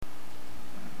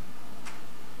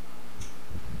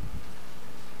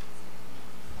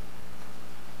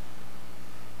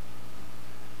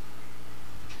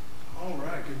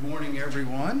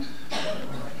everyone.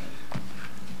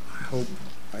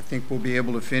 I think we'll be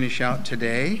able to finish out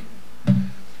today and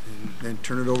then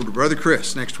turn it over to Brother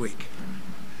Chris next week.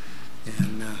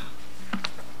 And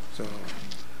so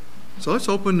let's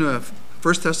open 1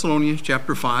 Thessalonians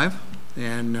chapter 5,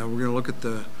 and we're going to look at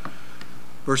the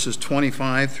verses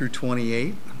 25 through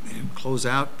 28 and close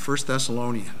out 1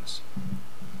 Thessalonians.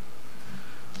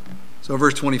 So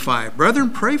verse 25,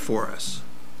 brethren, pray for us.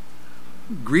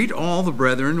 Greet all the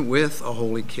brethren with a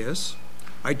holy kiss.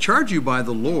 I charge you by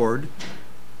the Lord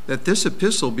that this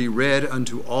epistle be read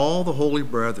unto all the holy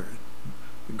brethren.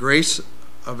 The grace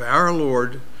of our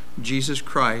Lord Jesus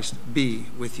Christ be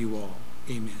with you all.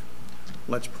 Amen.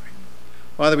 Let's pray.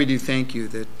 Father, we do thank you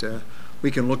that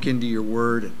we can look into your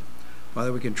word. And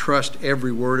Father, we can trust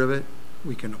every word of it.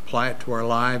 We can apply it to our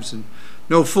lives and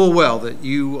know full well that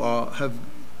you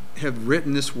have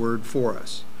written this word for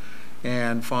us.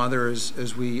 And Father,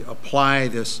 as we apply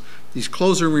these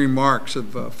closing remarks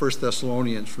of 1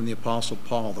 Thessalonians from the Apostle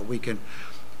Paul, that we can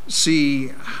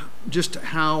see just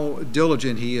how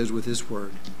diligent he is with his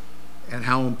word and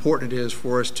how important it is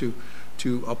for us to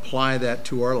apply that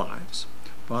to our lives.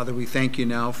 Father, we thank you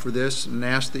now for this and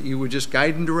ask that you would just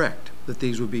guide and direct, that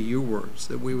these would be your words,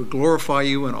 that we would glorify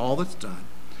you in all that's done.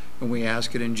 And we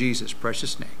ask it in Jesus'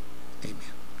 precious name.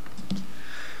 Amen.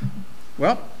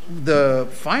 Well, the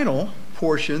final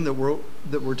portion that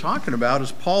we're talking about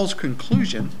is Paul's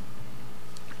conclusion.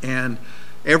 And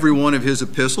every one of his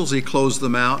epistles, he closed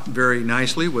them out very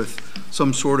nicely with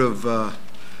some sort of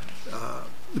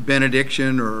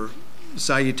benediction or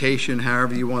salutation,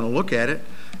 however you want to look at it.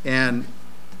 And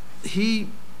he,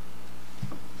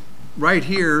 right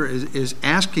here, is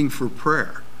asking for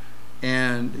prayer.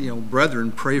 And,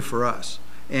 brethren, pray for us.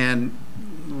 And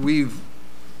we've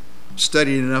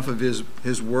studied enough of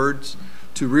his words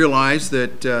to realize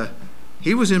that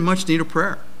he was in much need of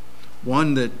prayer.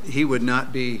 One, that he would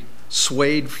not be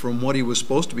swayed from what he was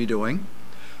supposed to be doing,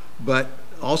 but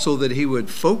also that he would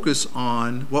focus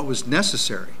on what was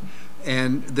necessary,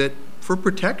 and that for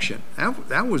protection.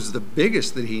 That was the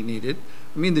biggest that he needed.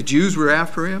 I mean, the Jews were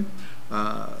after him.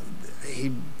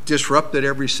 He disrupted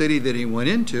every city that he went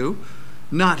into.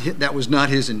 That was not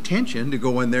his intention to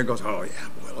go in there and go, oh yeah,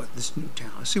 boy, this new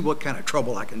town, let's see what kind of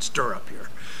trouble I can stir up here.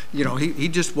 He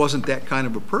just wasn't that kind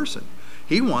of a person.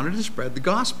 He wanted to spread the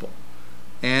gospel.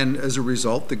 And as a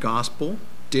result, the gospel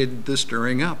did the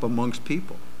stirring up amongst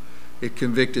people. It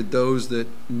convicted those that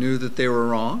knew that they were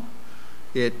wrong.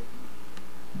 It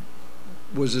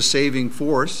was a saving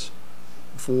force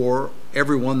for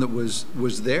everyone that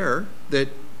was there that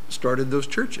started those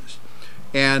churches.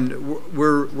 And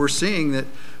we're seeing that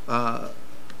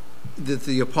that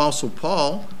the Apostle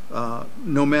Paul,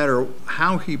 no matter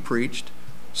how he preached,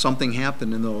 something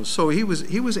happened in those. So he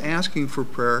was asking for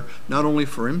prayer, not only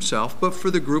for himself, but for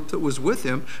the group that was with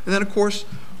him. And then, of course,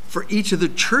 for each of the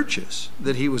churches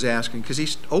that he was asking, because he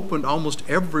opened almost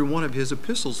every one of his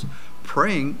epistles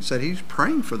said he's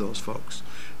praying for those folks,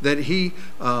 that he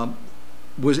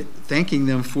was thanking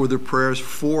them for their prayers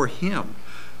for him.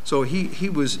 So he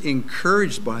was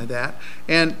encouraged by that.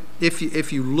 And if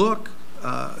you look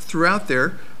throughout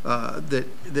there,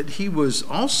 that he was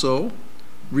also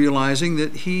realizing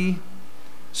that he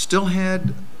still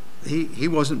he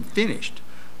wasn't finished,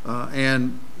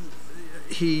 and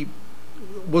he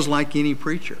was like any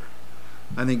preacher.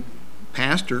 I think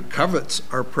pastor covets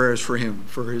our prayers for him,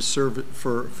 for his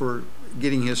for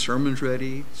getting his sermons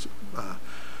ready,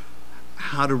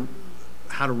 how to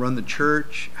run the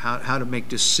church, how to make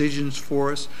decisions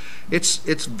for us.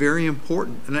 It's very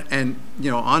important. And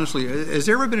honestly, has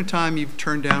there ever been a time you've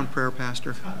turned down prayer,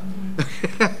 Pastor?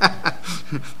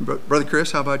 Brother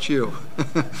Chris, how about you?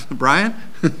 Brian?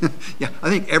 Yeah, I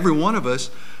think every one of us,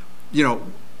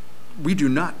 we do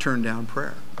not turn down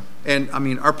prayer. And I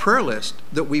mean, our prayer list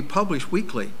that we publish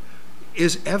weekly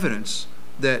is evidence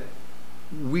that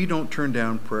we don't turn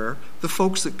down prayer. The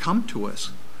folks that come to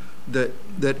us that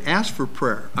ask for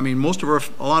prayer. I mean,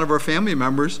 a lot of our family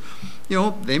members,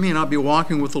 they may not be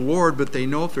walking with the Lord, but they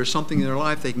know if there's something in their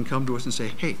life, they can come to us and say,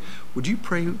 hey, would you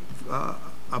pray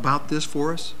about this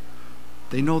for us?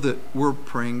 They know that we're a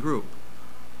praying group.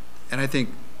 And I think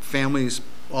families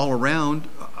all around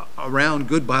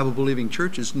good Bible-believing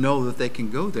churches know that they can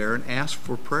go there and ask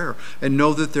for prayer and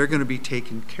know that they're going to be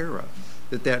taken care of,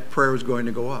 that prayer is going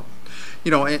to go up.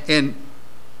 And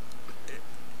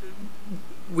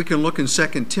we can look in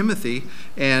 2 Timothy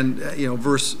and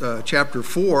chapter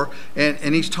 4,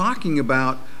 and he's talking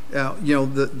about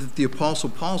the Apostle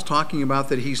Paul's talking about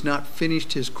that he's not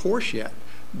finished his course yet,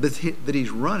 that he's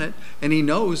run it, and he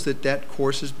knows that that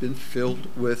course has been filled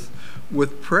with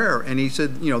prayer. And he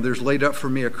said, there's laid up for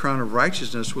me a crown of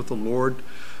righteousness with the Lord,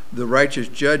 the righteous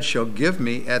judge shall give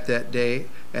me at that day,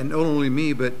 and not only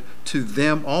me, but to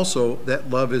them also that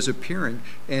love is appearing.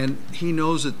 And he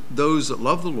knows that those that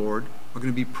love the Lord are going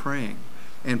to be praying,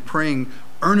 and praying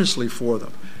earnestly for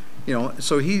them.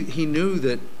 So he knew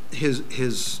that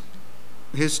his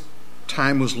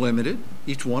time was limited.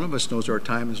 Each one of us knows our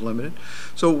time is limited.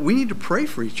 So we need to pray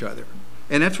for each other.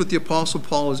 And that's what the Apostle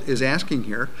Paul is asking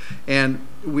here. And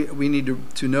we need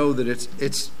to know that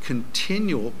it's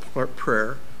continual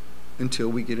prayer until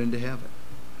we get into heaven.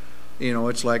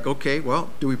 It's like, okay, well,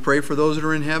 do we pray for those that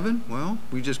are in heaven? Well,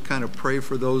 we just kind of pray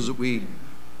for those that we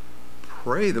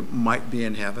pray that might be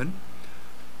in heaven.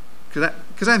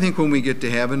 Because I think when we get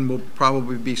to heaven, we'll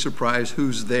probably be surprised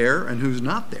who's there and who's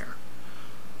not there.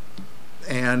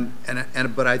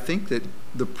 But I think that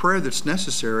the prayer that's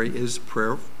necessary is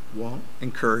prayer for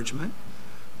encouragement,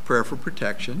 prayer for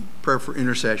protection, prayer for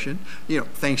intercession,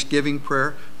 thanksgiving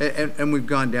prayer, and we've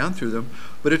gone down through them.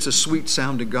 But it's a sweet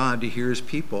sound to God to hear his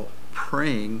people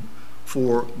praying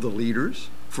for the leaders,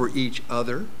 for each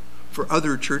other, for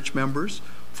other church members,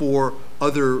 for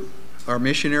our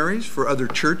missionaries, for other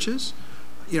churches.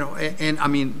 And I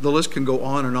mean, the list can go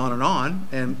on and on and on.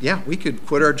 And yeah, we could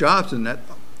quit our jobs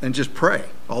and just pray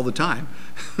all the time.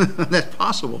 That's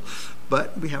possible.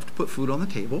 But we have to put food on the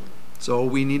table. So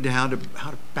we need to how to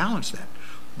balance that.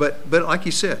 But like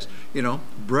he says,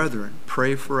 brethren,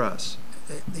 pray for us.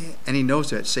 And he knows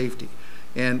that safety.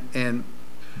 And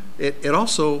it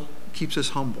also keeps us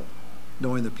humble,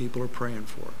 knowing that people are praying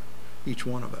for each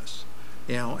one of us.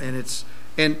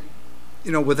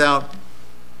 Without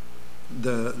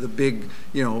the big,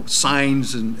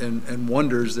 signs and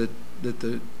wonders that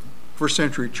the first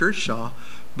century church saw,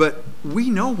 but we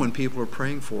know when people are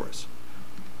praying for us.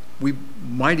 We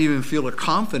might even feel a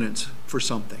confidence for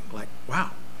something, like,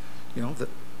 wow, that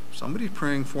somebody's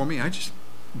praying for me. I just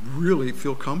really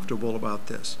feel comfortable about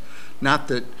this. Not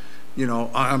that,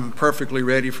 I'm perfectly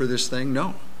ready for this thing.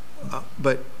 No,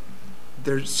 but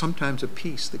there's sometimes a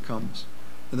peace that comes,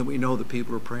 and that we know that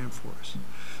people are praying for us.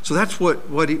 So that's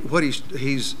what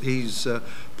he's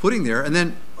putting there. And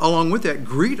then along with that,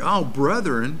 greet all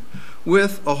brethren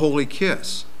with a holy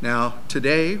kiss. Now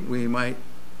today we might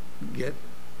get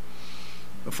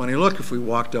a funny look if we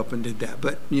walked up and did that,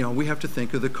 but we have to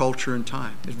think of the culture and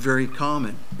time. It's very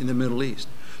common in the Middle East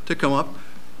to come up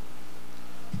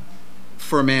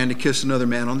for a man to kiss another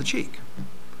man on the cheek.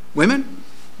 Women,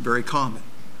 very common,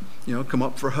 come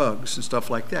up for hugs and stuff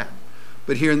like that.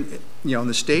 But here in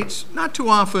the States, not too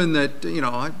often that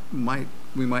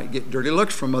we might get dirty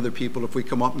looks from other people if we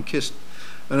come up and kiss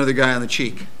another guy on the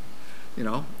cheek.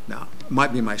 Now it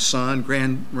might be my son,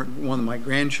 one of my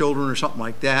grandchildren, or something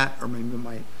like that, or maybe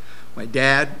my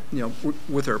dad.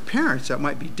 With our parents that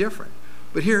might be different.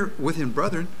 But here within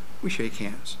brethren, we shake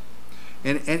hands,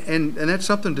 and that's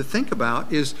something to think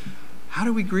about. Is how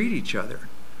do we greet each other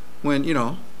when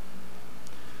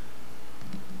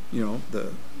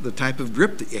the type of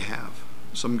grip that you have.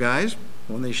 Some guys,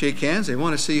 when they shake hands, they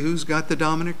want to see who's got the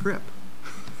dominant grip.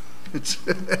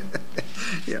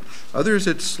 Others,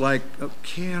 it's like,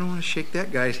 okay, I don't want to shake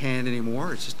that guy's hand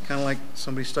anymore. It's just kind of like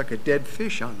somebody stuck a dead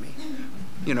fish on me.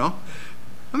 I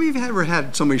mean, you've ever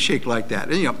had somebody shake like that?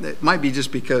 And, it might be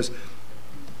just because,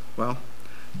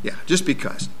 just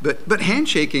because. But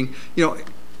handshaking,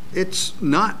 it's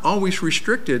not always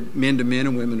restricted men to men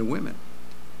and women to women.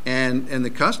 And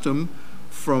the custom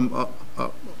from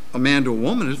a man to a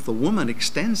woman is if the woman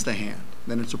extends the hand,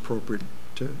 then it's appropriate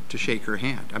to shake her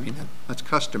hand. I mean, that's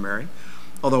customary,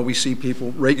 although we see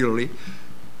people regularly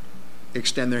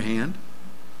extend their hand.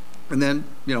 And then,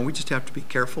 we just have to be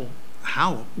careful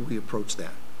how we approach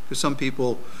that. Because some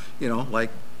people, like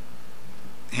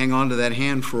hang on to that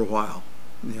hand for a while.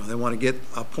 They want to get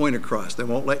a point across. They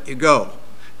won't let you go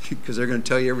because they're going to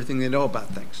tell you everything they know about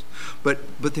things. But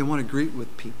they want to greet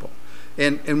with people.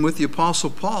 And with the Apostle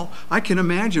Paul, I can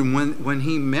imagine when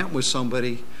he met with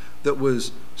somebody that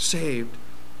was saved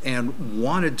and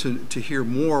wanted to hear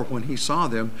more when he saw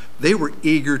them, they were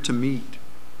eager to meet.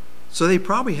 So they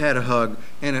probably had a hug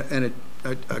and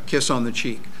a kiss on the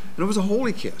cheek. And it was a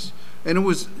holy kiss. And it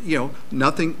was,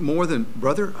 nothing more than,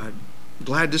 brother, I'm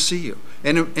glad to see you.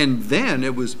 And then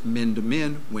it was men to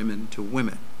men, women to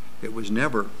women. It was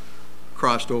never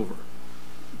crossed over.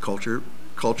 Culture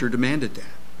demanded that.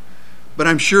 But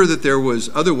I'm sure that there was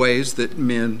other ways that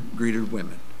men greeted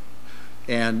women.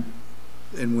 And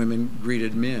women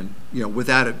greeted men,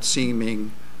 without it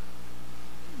seeming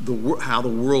how the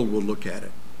world will look at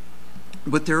it.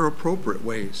 But there are appropriate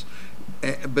ways.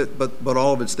 But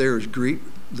all of it's there is greet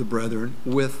the brethren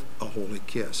with a holy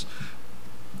kiss.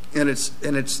 And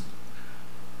it's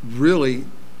really,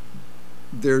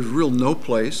 there's no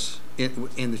place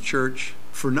in the church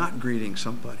for not greeting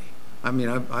somebody. I mean,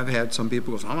 I've had some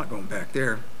people go, I'm not going back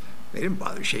there. They didn't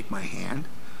bother to shake my hand.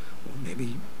 Well,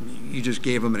 maybe you just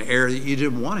gave them an air that you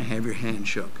didn't want to have your hand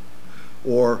shook,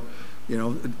 or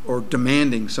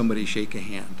demanding somebody shake a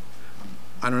hand.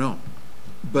 I don't know,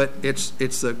 but it's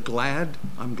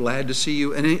I'm glad to see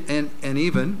you, and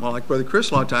even like Brother Chris,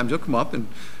 a lot of times he'll come up and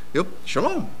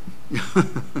shalom,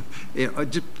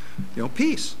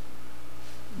 peace.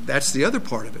 That's the other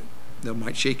part of it. They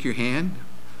might shake your hand,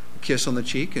 kiss on the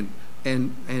cheek, and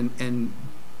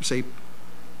say,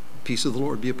 peace of the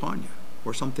Lord be upon you,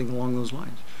 or something along those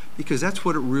lines. Because that's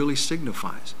what it really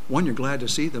signifies. One, you're glad to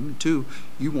see them. And two,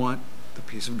 you want the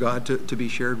peace of God to be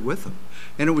shared with them.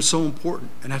 And it was so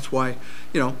important. And that's why,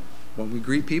 when we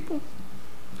greet people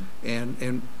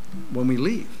and when we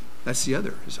leave, that's the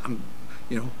other. Is I'm,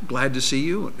 glad to see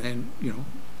you, and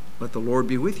let the Lord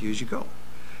be with you as you go.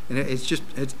 And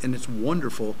it's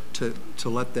wonderful to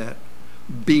let that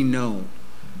be known.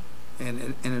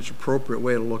 And it's an appropriate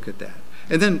way to look at that.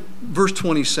 And then verse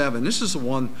 27, this is the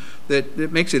one that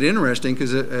makes it interesting,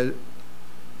 because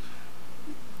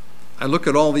I look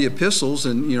at all the epistles,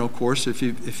 and of course, if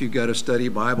you've got a study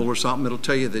Bible or something, it'll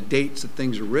tell you the dates that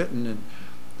things are written. And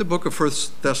the book of 1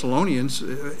 Thessalonians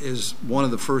is one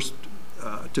of the first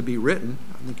to be written.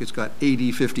 I think it's got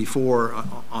AD 54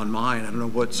 on mine. I don't know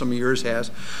what some of yours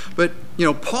has, but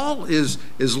Paul is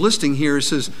listing here. It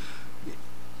says,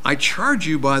 I charge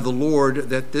you by the Lord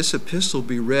that this epistle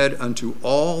be read unto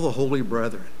all the holy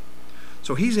brethren.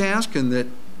 So he's asking that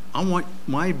I want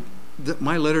my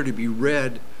letter to be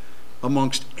read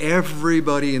amongst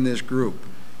everybody in this group.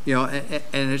 And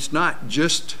it's not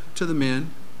just to the men,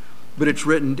 but it's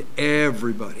written to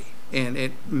everybody,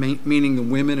 and meaning the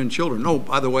women and children. Oh,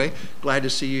 by the way, glad to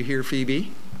see you here,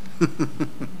 Phoebe.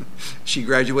 She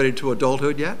graduated to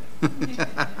adulthood yet?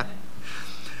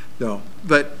 No,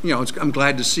 but I'm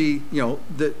glad to see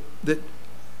that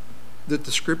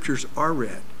the scriptures are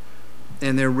read,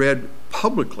 and they're read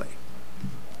publicly,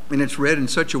 and it's read in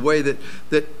such a way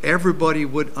that everybody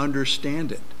would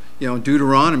understand it.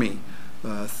 Deuteronomy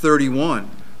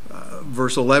 31,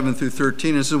 verse 11 through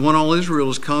 13, it says, when all Israel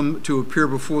is come to appear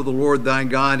before the Lord thy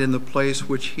God in the place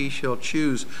which he shall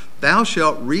choose, thou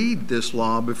shalt read this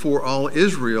law before all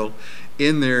Israel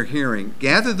in their hearing.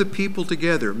 Gather the people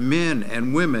together, men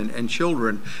and women and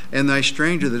children, and thy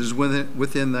stranger that is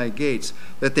within thy gates,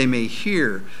 that they may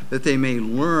hear, that they may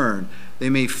learn, they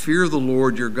may fear the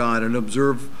Lord your God, and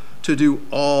observe to do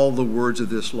all the words of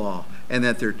this law, and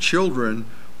that their children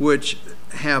which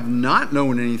have not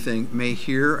known anything may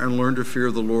hear and learn to fear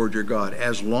the Lord your God,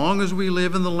 as long as we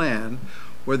live in the land,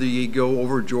 whether ye go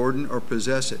over Jordan or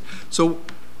possess it. So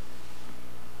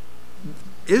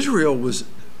Israel was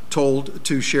told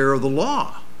to share the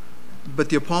law, but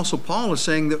the Apostle Paul is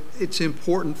saying that it's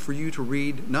important for you to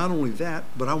read not only that,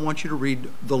 but I want you to read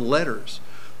the letters,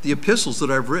 the epistles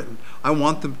that I've written. I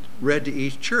want them read to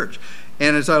each church.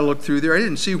 And as I looked through there, I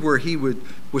didn't see where he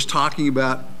was talking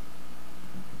about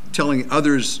telling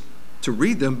others to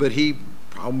read them, but he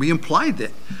probably implied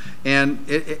that. And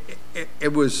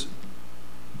it was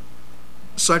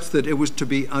such that it was to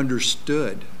be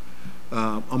understood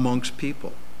amongst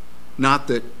people. Not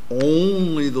that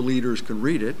only the leaders can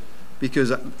read it,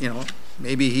 because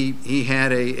maybe he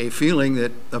had a feeling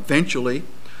that eventually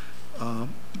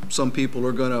some people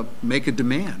are going to make a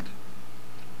demand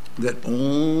that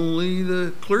only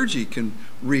the clergy can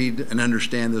read and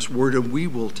understand this word, and we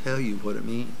will tell you what it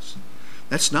means.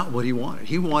 That's not what he wanted.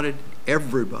 He wanted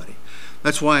everybody.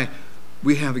 That's why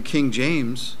we have a King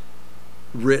James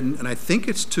written, and I think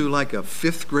it's to like a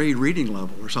 5th grade reading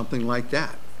level or something like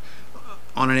that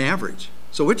on an average.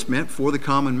 So it's meant for the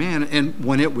common man. And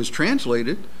when it was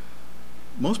translated,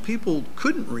 most people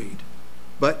couldn't read.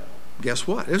 But guess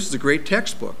what? This is a great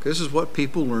textbook. This is what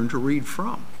people learn to read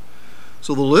from.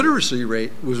 So the literacy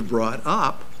rate was brought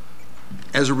up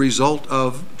as a result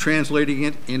of translating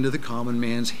it into the common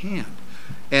man's hand.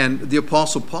 And the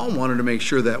Apostle Paul wanted to make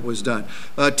sure that was done.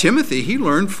 Timothy, he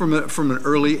learned from an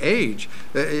early age.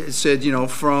 It said,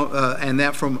 from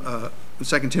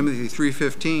 2 Timothy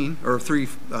 3:15 or 3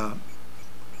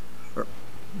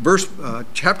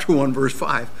 chapter 1 verse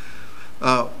 5.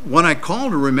 When I call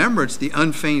to remembrance the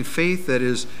unfeigned faith that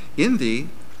is in thee,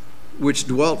 which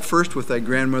dwelt first with thy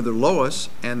grandmother Lois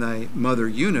and thy mother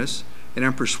Eunice, and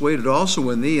am persuaded also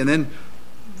in thee. And then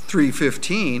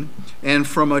 3:15, and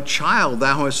from a child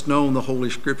thou hast known the Holy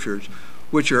Scriptures,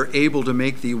 which are able to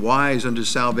make thee wise unto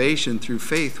salvation through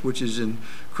faith which is in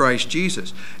Christ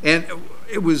Jesus. And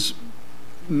it was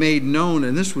made known,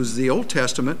 and this was the Old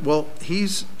Testament. Well,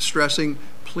 he's stressing,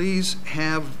 please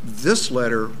have this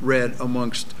letter read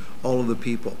amongst all of the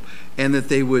people, and that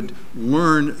they would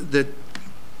learn that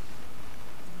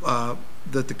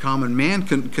that the common man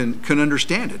can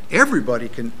understand it. Everybody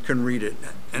can read it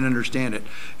and understand it,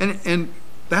 and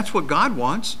that's what God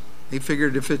wants. He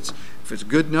figured if it's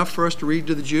good enough for us to read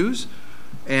to the Jews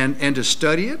and to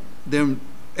study it, then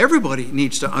everybody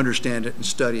needs to understand it and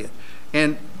study it.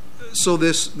 And so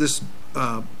the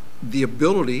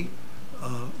ability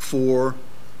for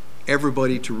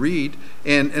everybody to read,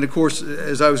 and of course,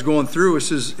 as I was going through,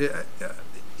 this is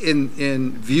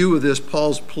in view of this,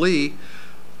 Paul's plea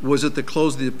was at the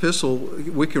close of the epistle.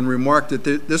 We can remark that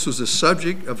this was a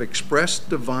subject of express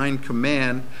divine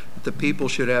command that the people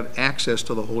should have access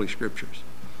to the Holy Scriptures.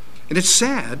 And it's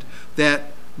sad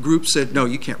that groups said, no,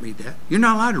 you can't read that. You're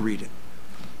not allowed to read it.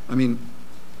 I mean,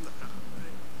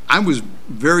 I was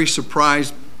very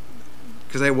surprised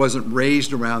because I wasn't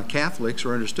raised around Catholics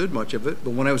or understood much of it.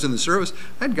 But when I was in the service,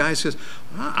 I had guys says,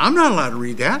 I'm not allowed to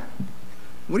read that.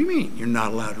 What do you mean you're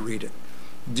not allowed to read it?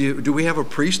 Do we have a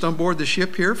priest on board the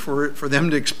ship here for them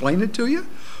to explain it to you?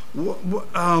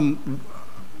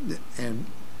 And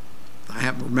I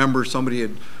remember somebody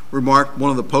had remarked,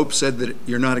 one of the popes said that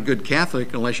you're not a good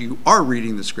Catholic unless you are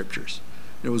reading the Scriptures.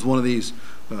 It was one of these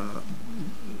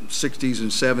 60s and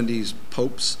 70s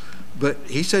popes. But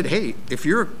he said, hey, if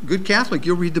you're a good Catholic,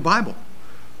 you'll read the Bible.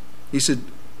 He said,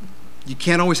 you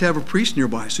can't always have a priest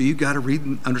nearby, so you've got to read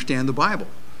and understand the Bible.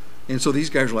 And so these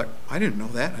guys were like, I didn't know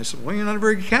that. I said, well, you're not a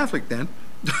very good Catholic then.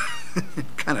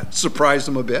 Kind of surprised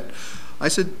them a bit. I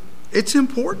said, it's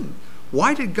important.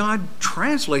 Why did God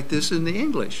translate this into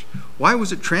English? Why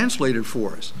was it translated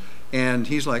for us? And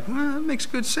he's like, well, that makes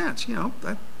good sense, you know.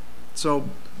 So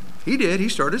he did. He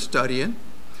started studying.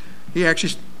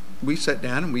 We sat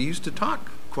down and we used to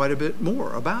talk quite a bit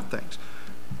more about things.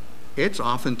 It's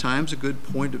oftentimes a good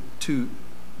point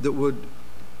that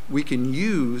we can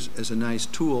use as a nice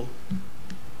tool.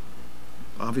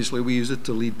 Obviously, we use it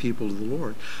to lead people to the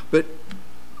Lord. But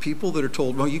people that are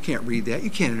told, well, you can't read that, you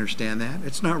can't understand that,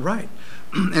 it's not right.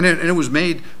 And it was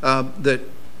made that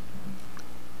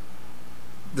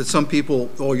some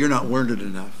people, oh, you're not learned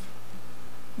enough.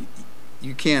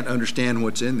 You can't understand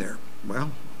what's in there.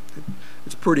 Well,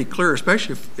 it's pretty clear,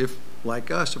 especially if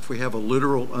like us, if we have a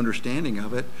literal understanding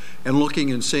of it and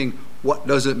looking and seeing what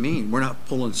does it mean. We're not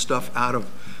pulling stuff out of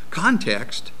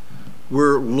context.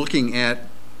 We're looking at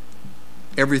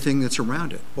everything that's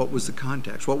around it. What was the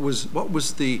context? What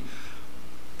was the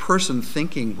person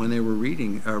thinking when they were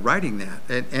writing that?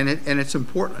 And it's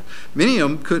important. Many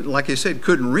of them like I said,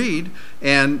 couldn't read,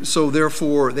 and so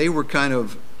therefore they were kind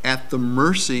of at the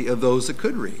mercy of those that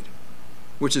could read,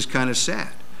 which is kind of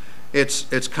sad.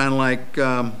 It's kind of like,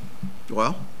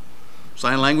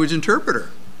 sign language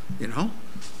interpreter. You know,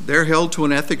 they're held to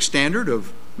an ethics standard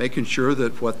of making sure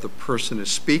that what the person is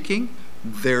speaking,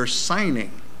 they're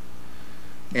signing.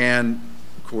 And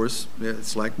of course,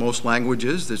 it's like most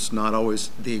languages, it's not always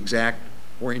the exact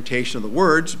orientation of the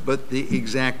words, but the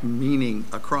exact meaning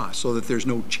across, so that there's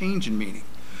no change in meaning.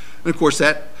 And of course,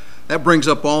 that brings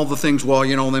up all the things. Well,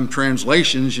 you know, them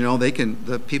translations, you know,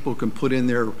 the people can put in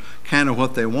there kind of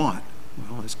what they want.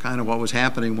 Well, it's kind of what was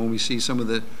happening when we see some of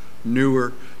the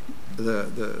newer,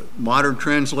 the modern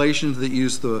translations that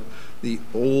use the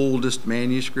oldest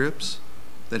manuscripts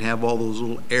that have all those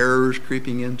little errors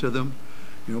creeping into them.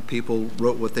 You know, people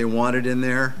wrote what they wanted in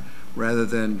there rather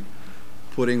than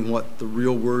putting what the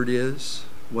real word is,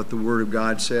 what the Word of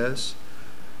God says.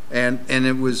 And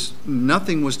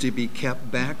nothing was to be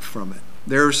kept back from it.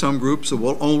 There are some groups that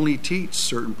will only teach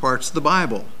certain parts of the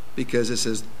Bible because it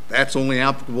says that's only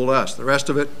applicable to us. The rest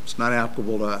of it's not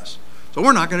applicable to us. So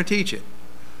we're not going to teach it.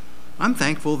 I'm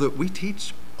thankful that we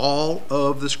teach all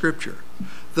of the Scripture,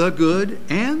 the good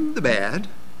and the bad,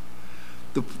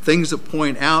 the things that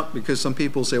point out, because some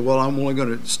people say, well, I'm only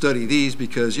going to study these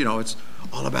because, you know, it's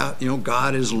all about, you know,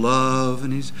 God is love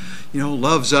and He's, you know,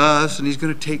 loves us and He's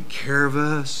going to take care of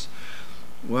us.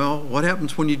 Well, what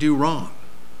happens when you do wrong?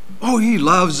 Oh, He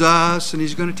loves us and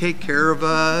He's going to take care of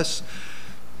us.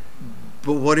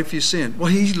 But what if you sin? Well,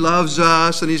 He loves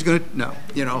us and He's going to, no,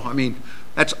 you know, I mean,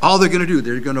 that's all they're going to do.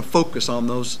 They're going to focus on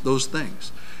those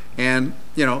things. And,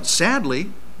 you know,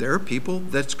 sadly, there are people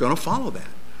that's going to follow that.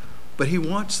 But He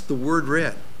wants the Word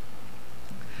read.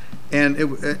 And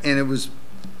it was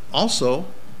also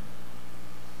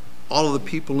all of the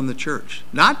people in the church,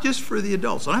 not just for the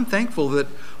adults. And I'm thankful that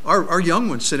our young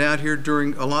ones sit out here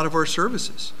during a lot of our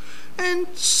services. And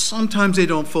sometimes they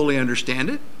don't fully understand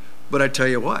it. But I tell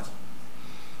you what,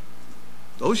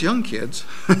 those young kids,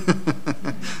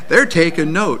 they're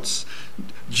taking notes.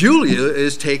 Julia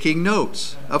is taking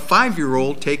notes. A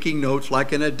 5-year-old taking notes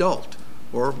like an adult,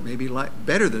 or maybe like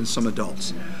better than some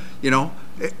adults. You know,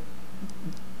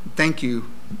 thank you,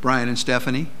 Brian and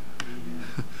Stephanie.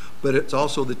 But it's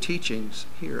also the teachings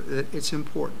here. It's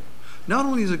important. Not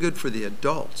only is it good for the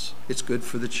adults, it's good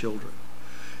for the children.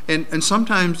 And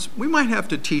sometimes we might have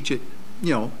to teach it,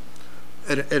 you know,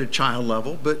 at a child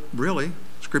level, but really,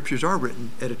 scriptures are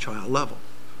written at a child level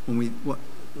when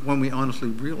we honestly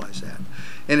realize that.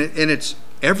 And it's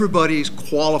everybody's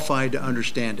qualified to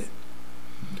understand it.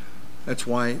 That's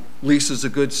why Lisa's a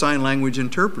good sign language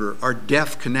interpreter. Our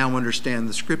deaf can now understand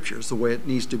the scriptures the way it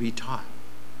needs to be taught.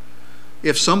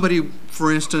 If somebody,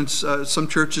 for instance, some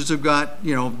churches have got,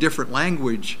 you know, different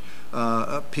language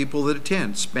people that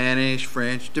attend, Spanish,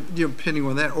 French, depending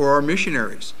on that, or our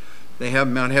missionaries. They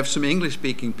might have some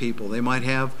English-speaking people. They might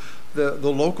have the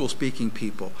local-speaking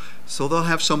people. So they'll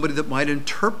have somebody that might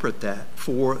interpret that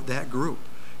for that group.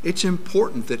 It's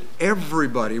important that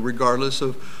everybody, regardless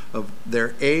of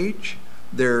their age,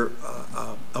 their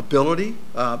ability.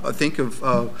 I think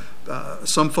of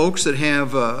some folks that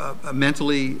have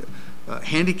mentally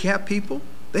handicapped people.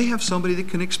 They have somebody that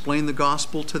can explain the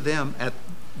gospel to them at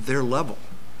their level.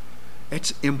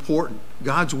 It's important.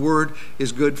 God's word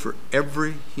is good for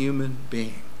every human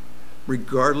being,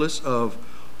 regardless of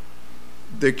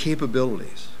their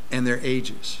capabilities and their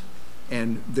ages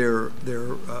and the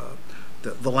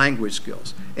language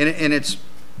skills. And it's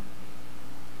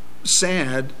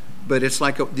sad, but it's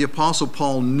like the Apostle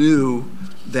Paul knew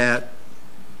that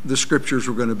the scriptures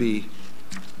were going to be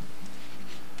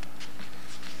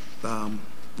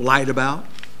lied about.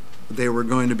 They were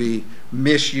going to be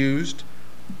misused.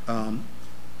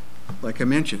 Like I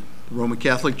mentioned, the Roman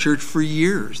Catholic Church for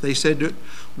years, they said that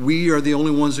we are the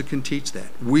only ones that can teach that.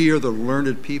 We are the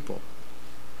learned people.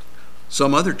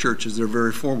 Some other churches, they're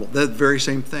very formal. They're the very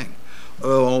same thing.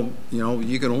 Oh, you know,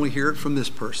 you can only hear it from this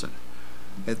person.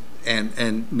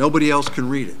 And nobody else can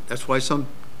read it. That's why some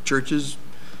churches,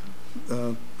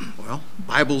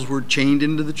 Bibles were chained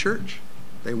into the church.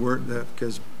 They weren't,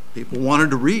 because people wanted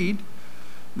to read.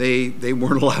 They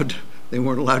weren't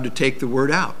allowed to take the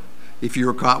word out. If you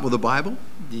were caught with a Bible,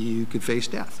 you could face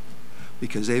death,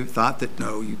 because they thought that,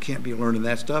 no, you can't be learning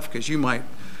that stuff because you might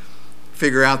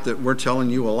figure out that we're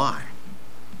telling you a lie.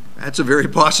 That's a very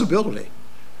possibility.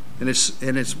 And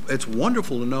it's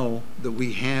wonderful to know that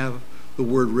we have the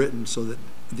word written so that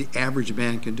the average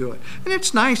man can do it. And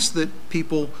it's nice that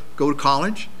people go to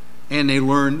college and they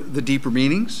learn the deeper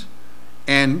meanings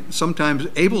and sometimes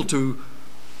able to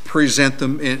present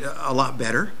them a lot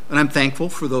better. And I'm thankful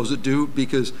for those that do,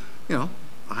 because, you know,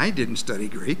 I didn't study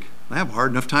Greek. I have a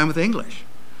hard enough time with English.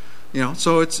 You know,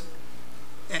 so it's,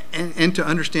 and to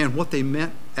understand what they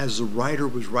meant as the writer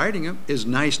was writing them is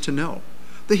nice to know.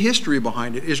 The history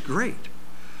behind it is great.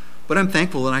 But I'm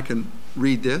thankful that I can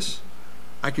read this.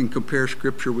 I can compare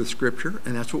scripture with scripture,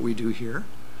 and that's what we do here.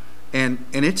 And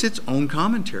it's its own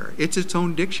commentary. It's its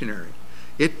own dictionary.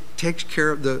 It takes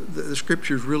care of, the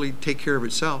scriptures really take care of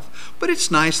itself. But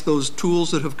it's nice, those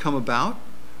tools that have come about,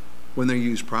 when they're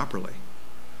used properly.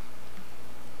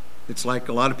 It's like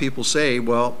a lot of people say,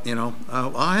 well, you know,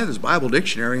 I have this Bible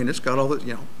dictionary and it's got all the,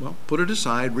 you know, well, put it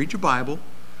aside, read your Bible,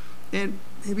 and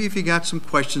maybe if you got some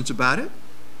questions about it,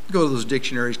 go to those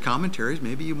dictionaries, commentaries,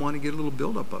 maybe you want to get a little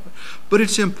buildup of it. But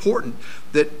it's important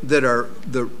that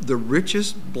the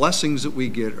richest blessings that we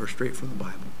get are straight from the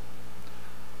Bible.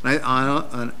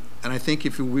 And I think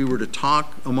if we were to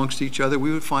talk amongst each other,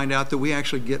 we would find out that we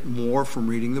actually get more from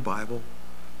reading the Bible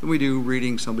than we do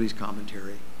reading somebody's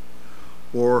commentary,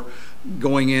 or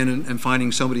going in and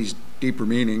finding somebody's deeper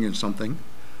meaning in something,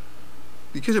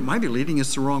 because it might be leading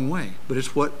us the wrong way. But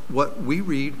it's what we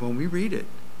read when we read it.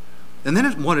 And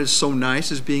then what is so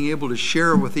nice is being able to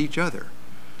share with each other.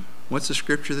 What's the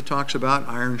scripture that talks about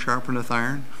iron sharpeneth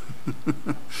iron?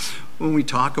 When we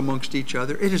talk amongst each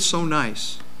other, it is so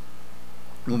nice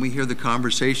when we hear the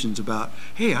conversations about,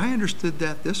 hey, I understood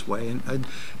that this way. And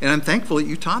I'm thankful that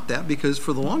you taught that, because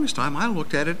for the longest time I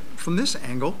looked at it from this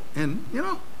angle, and, you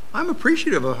know, I'm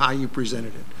appreciative of how you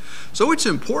presented it. So it's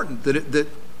important that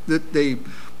they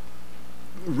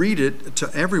read it to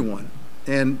everyone.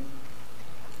 And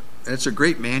it's a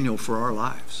great manual for our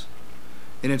lives.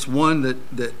 And it's one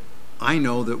that I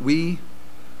know that we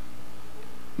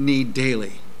need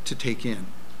daily to take in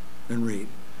and read.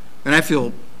 And I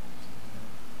feel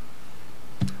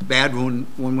bad when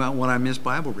I miss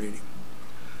Bible reading.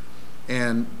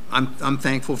 And I'm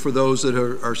thankful for those that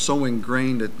are so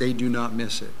ingrained that they do not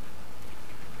miss it.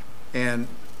 And,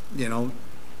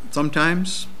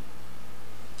 sometimes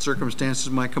circumstances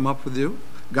might come up with you.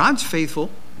 God's faithful.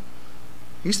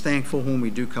 He's thankful when we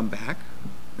do come back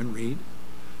and read.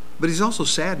 But he's also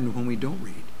saddened when we don't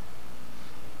read.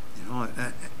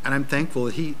 And I'm thankful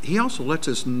that he also lets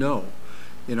us know,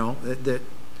 that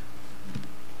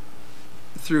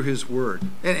through his word.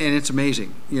 And it's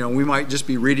amazing. We might just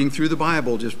be reading through the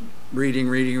Bible, just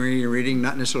reading,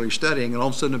 not necessarily studying, and all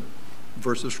of a sudden a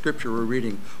verse of Scripture we're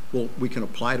reading, we can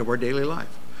apply to our daily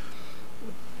life.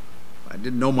 I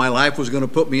didn't know my life was going to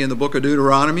put me in the book of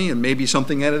Deuteronomy, and maybe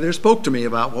something out of there spoke to me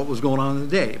about what was going on in the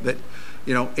day. But,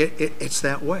 it's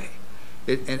that way.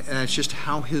 And it's just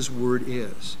how his word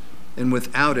is. And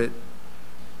without it,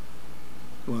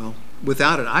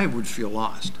 I would feel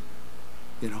lost.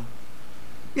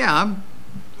 Yeah, I'm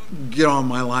get on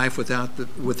my life without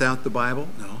the Bible?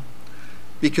 No.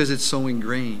 Because it's so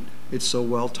ingrained. It's so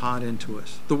well taught into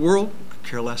us. The world could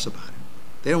care less about it.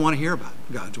 They don't want to hear about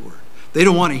God's word. They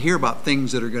don't want to hear about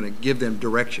things that are going to give them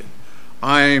direction.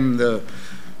 I'm the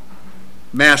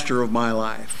master of my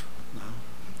life. No.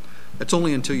 That's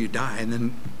only until you die, and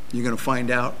then you're going to find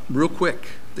out real quick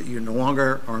that you no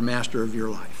longer are a master of your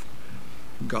life.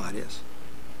 God is.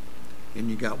 And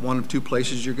you got one of two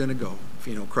places you're going to go. If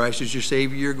you know Christ is your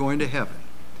Savior, you're going to heaven.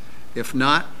 If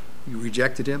not, you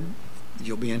rejected him,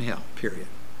 you'll be in hell, period.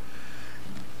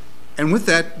 And with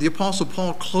that, the Apostle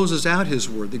Paul closes out his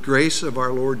word. The grace of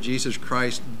our Lord Jesus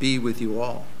Christ be with you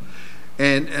all.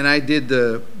 And I did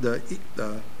the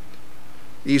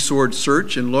eSword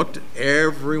search and looked at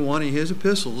every one of his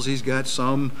epistles. He's got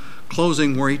some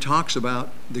closing where he talks about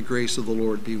the grace of the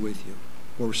Lord be with you,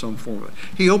 or some form of it.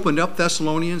 He opened up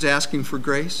Thessalonians asking for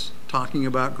grace, talking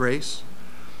about grace.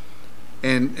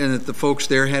 And that the folks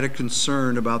there had a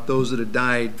concern about those that had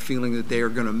died, feeling that they are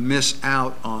going to miss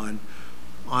out on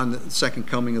the second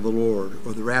coming of the Lord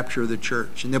or the rapture of the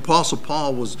church. And the Apostle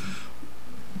Paul was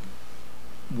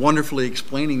wonderfully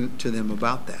explaining to them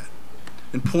about that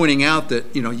and pointing out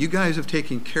that, you guys have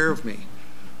taken care of me.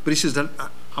 But he says,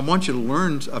 I want you to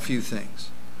learn a few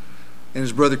things. And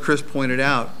as Brother Chris pointed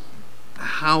out,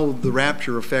 how the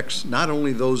rapture affects not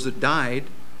only those that died,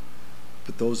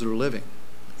 but those that are living.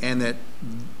 And that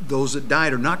those that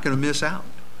died are not going to miss out.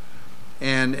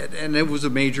 And it was a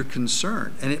major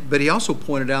concern. But he also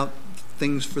pointed out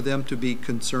things for them to be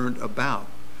concerned about.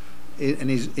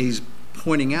 And he's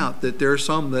pointing out that there are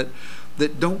some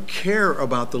that don't care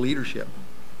about the leadership,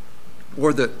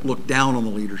 or that look down on the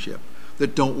leadership,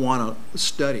 that don't want to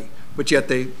study. But yet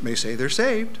they may say they're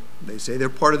saved. They say they're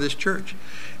part of this church.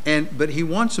 But he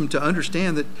wants them to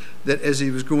understand that as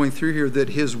he was going through here, that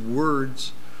his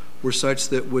words were such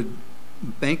that would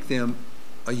make them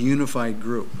a unified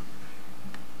group.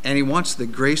 And he wants the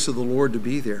grace of the Lord to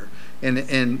be there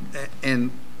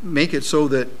and make it so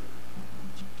that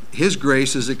his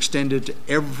grace is extended to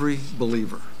every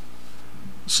believer.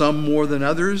 Some more than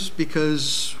others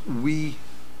because we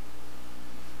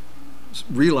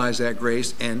realize that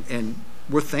grace and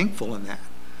we're thankful in that.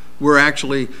 We're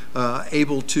actually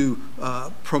able to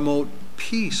promote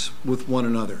peace with one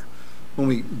another when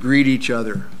we greet each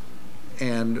other.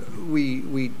 And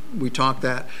we talk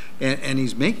that, and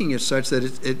he's making it such that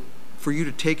it for you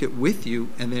to take it with you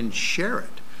and then share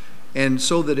it, and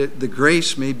so that the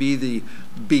grace may be the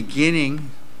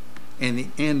beginning and the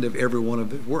end of every one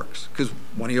of his works. Because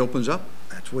when he opens up,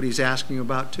 that's what he's asking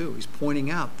about too. He's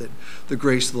pointing out that the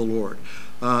grace of the Lord,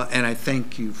 and I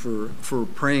thank you for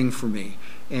praying for me,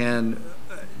 and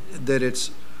that it's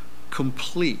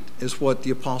complete is what the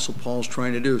Apostle Paul's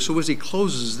trying to do. So as he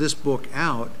closes this book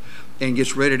out and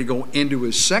gets ready to go into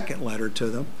his second letter to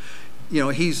them,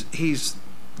 he's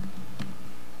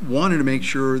wanting to make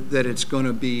sure that it's going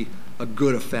to be a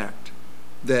good effect,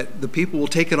 that the people will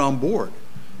take it on board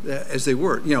as they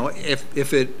were.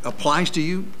 If it applies to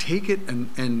you, take it,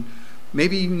 and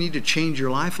maybe you need to change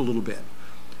your life a little bit.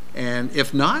 And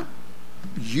if not,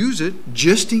 use it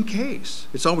just in case.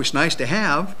 It's always nice to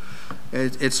have.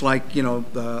 It's like,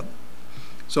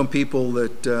 some people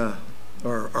that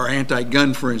are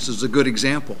anti-gun, for instance, is a good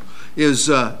example. Is,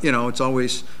 it's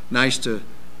always nice to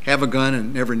have a gun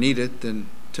and never need it than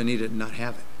to need it and not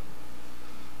have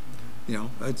it.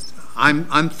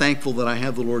 I'm thankful that I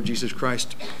have the Lord Jesus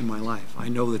Christ in my life. I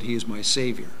know that he is my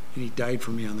Savior, and he died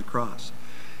for me on the cross.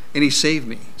 And he saved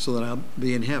me so that I'll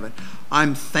be in heaven.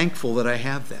 I'm thankful that I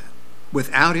have that.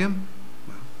 Without him,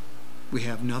 well, we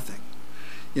have nothing.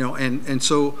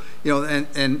 So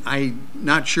I'm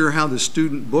not sure how the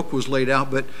student book was laid out,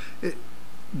 but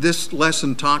this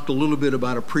lesson talked a little bit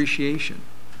about appreciation.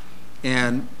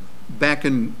 And back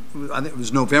in, I think it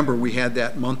was November, we had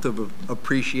that month of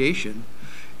appreciation.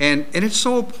 And it's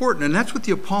so important. And that's what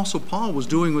the Apostle Paul was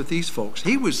doing with these folks.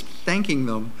 He was thanking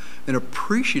them and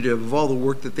appreciative of all the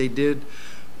work that they did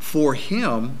for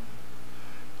him,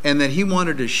 and that he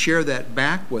wanted to share that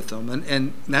back with them.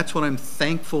 And that's what I'm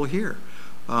thankful here.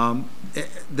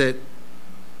 That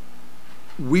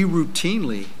we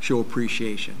routinely show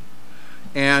appreciation.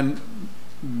 And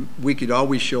we could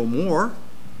always show more.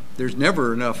 There's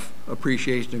never enough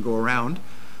appreciation to go around.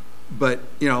 But,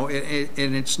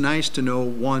 and it's nice to know,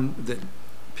 one, that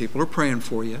people are praying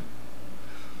for you,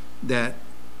 that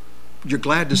you're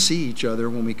glad to see each other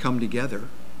when we come together.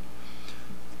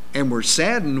 And we're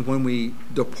saddened when we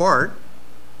depart,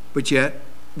 but yet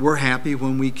we're happy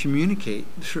when we communicate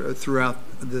throughout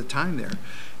the time there.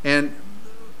 And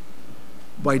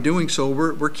by doing so,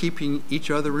 we're keeping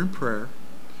each other in prayer.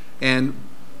 And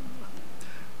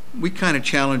we kind of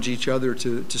challenge each other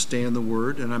to stay in the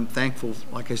Word. And I'm thankful,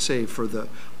 like I say, for the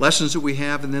lessons that we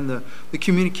have, and then the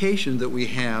communication that we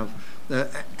have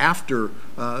after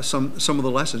some of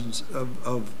the lessons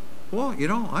of well,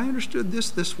 I understood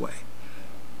this way.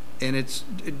 And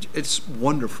it's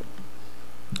wonderful,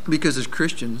 because as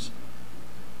Christians,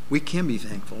 we can be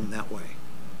thankful in that way.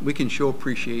 We can show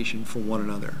appreciation for one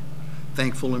another.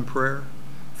 Thankful in prayer,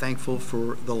 thankful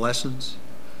for the lessons,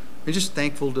 and just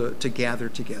thankful to gather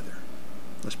together.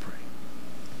 Let's pray.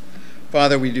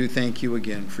 Father, we do thank you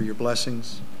again for your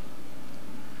blessings.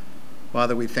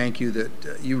 Father, we thank you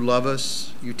that you love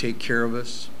us, you take care of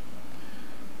us.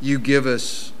 You give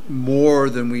us more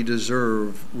than we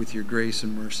deserve with your grace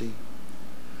and mercy.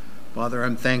 Father,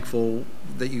 I'm thankful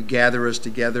that you gather us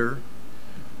together,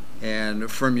 and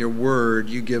from your word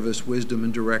you give us wisdom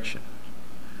and direction,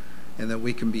 and that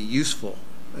we can be useful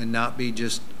and not be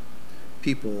just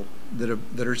people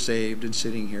that are saved and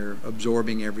sitting here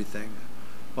absorbing everything.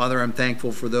 Father, I'm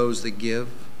thankful for those that give,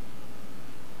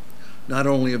 not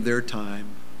only of their time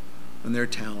and their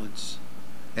talents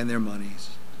and their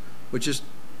monies, but just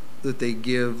that they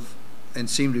give and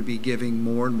seem to be giving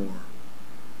more and more.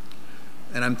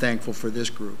 And I'm thankful for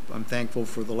this group. I'm thankful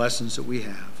for the lessons that we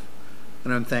have.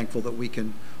 And I'm thankful that we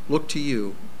can look to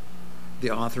you,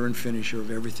 the author and finisher of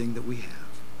everything that we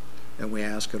have. And we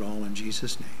ask it all in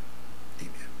Jesus' name.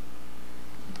 Amen.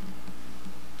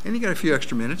 And you got a few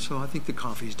extra minutes, so I think the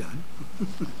coffee's done.